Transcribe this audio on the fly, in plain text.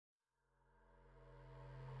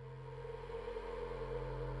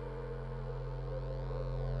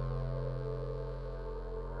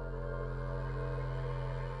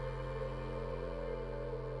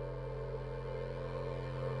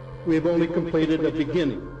we have only completed a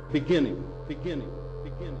beginning.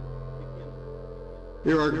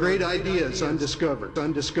 There are great ideas undiscovered.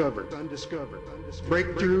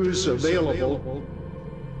 Breakthroughs available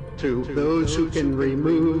to those who can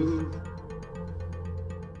remove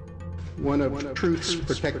one of truth's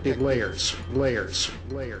protective layers.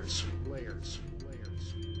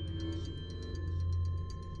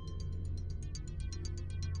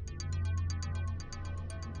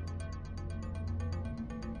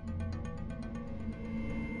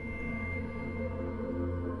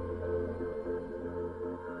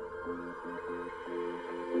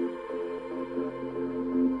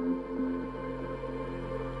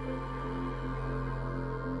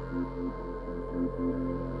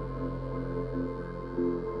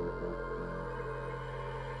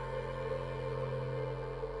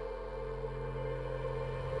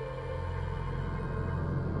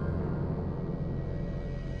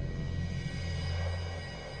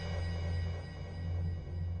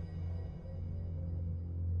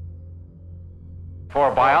 For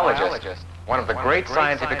a biologist, one of the great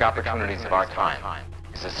scientific opportunities of our time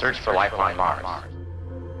is the search for life on Mars.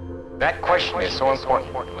 That question is so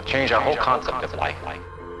important, it will change our whole concept of life. It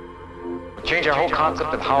will change our whole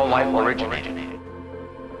concept of how life originated.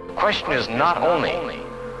 The question is not only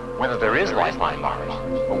whether there is life on Mars,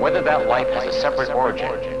 but whether that life has a separate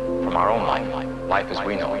origin from our own life as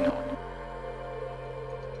we know it.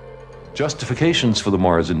 Justifications for the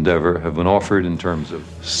Mars endeavor have been offered in terms of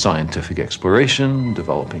scientific exploration,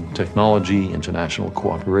 developing technology, international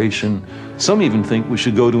cooperation. Some even think we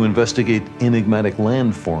should go to investigate enigmatic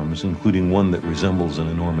landforms, including one that resembles an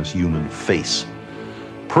enormous human face.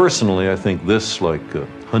 Personally, I think this, like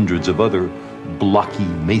hundreds of other blocky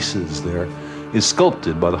mesas there, is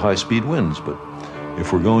sculpted by the high-speed winds, but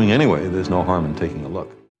if we're going anyway, there's no harm in taking a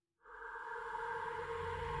look.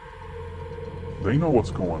 They know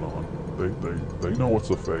what's going on. They know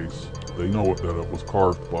it's a face. They know that it was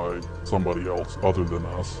carved by somebody else other than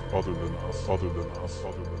us.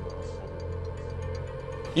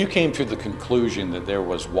 You came to the conclusion that there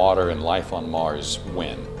was water and life on Mars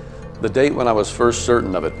when? The date when I was first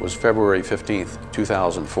certain of it was February 15th,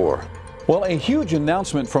 2004. Well, a huge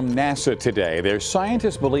announcement from NASA today. Their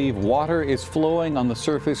scientists believe water is flowing on the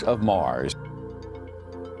surface of Mars.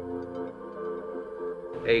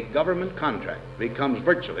 A government contract becomes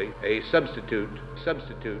virtually a substitute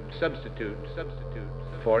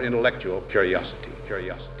for intellectual curiosity.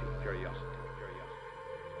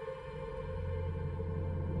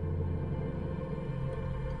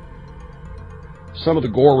 Some of the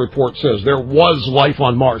Gore report says there was life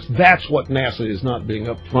on Mars. That's what NASA is not being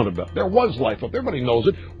upfront about. There was life up there. Everybody knows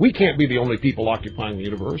it. We can't be the only people occupying the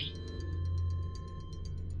universe.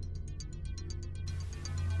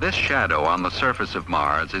 This shadow on the surface of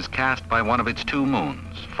Mars is cast by one of its two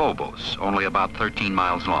moons, Phobos, only about 13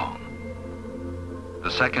 miles long. The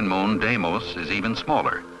second moon, Deimos, is even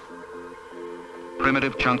smaller.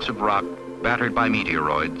 Primitive chunks of rock battered by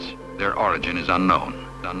meteoroids, their origin is unknown.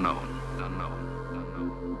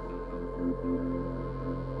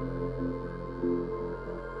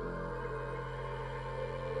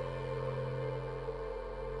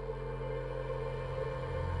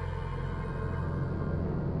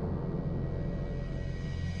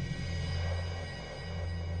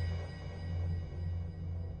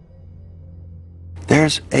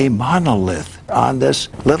 There's a monolith on this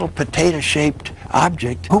little potato-shaped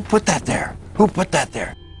object. Who put that there? Who put that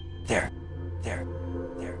there? There.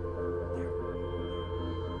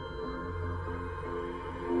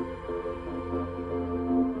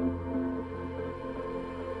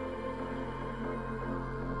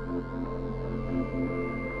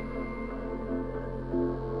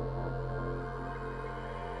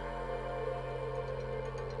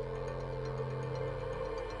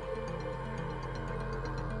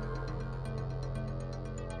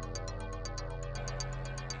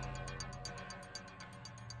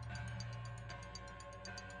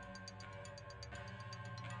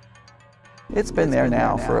 It's been there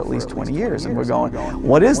now for at least 20 years, and we're going,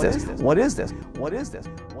 what is this? What is this? What is this?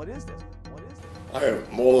 What is this? What is this? I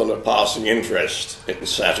have more than a passing interest in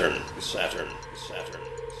Saturn.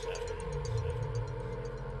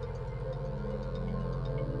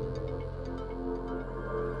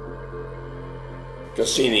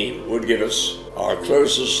 Cassini would give us our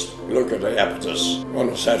closest look at Iapetus, one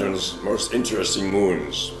of Saturn's most interesting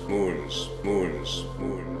moons.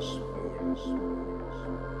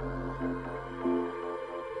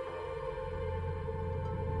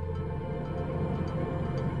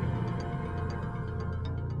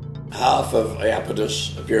 Half of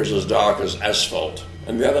Iapetus appears as dark as asphalt,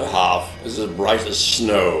 and the other half is as bright as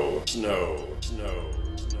snow.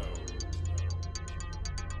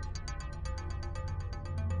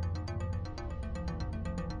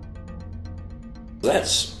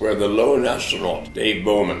 That's where the lone astronaut, Dave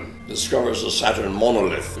Bowman, discovers the Saturn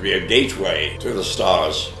monolith to be a gateway to the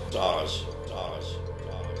stars.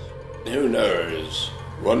 Who knows,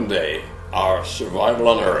 one day, our survival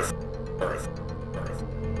on Earth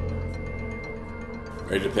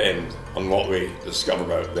may depend on what we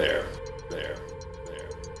discover out there.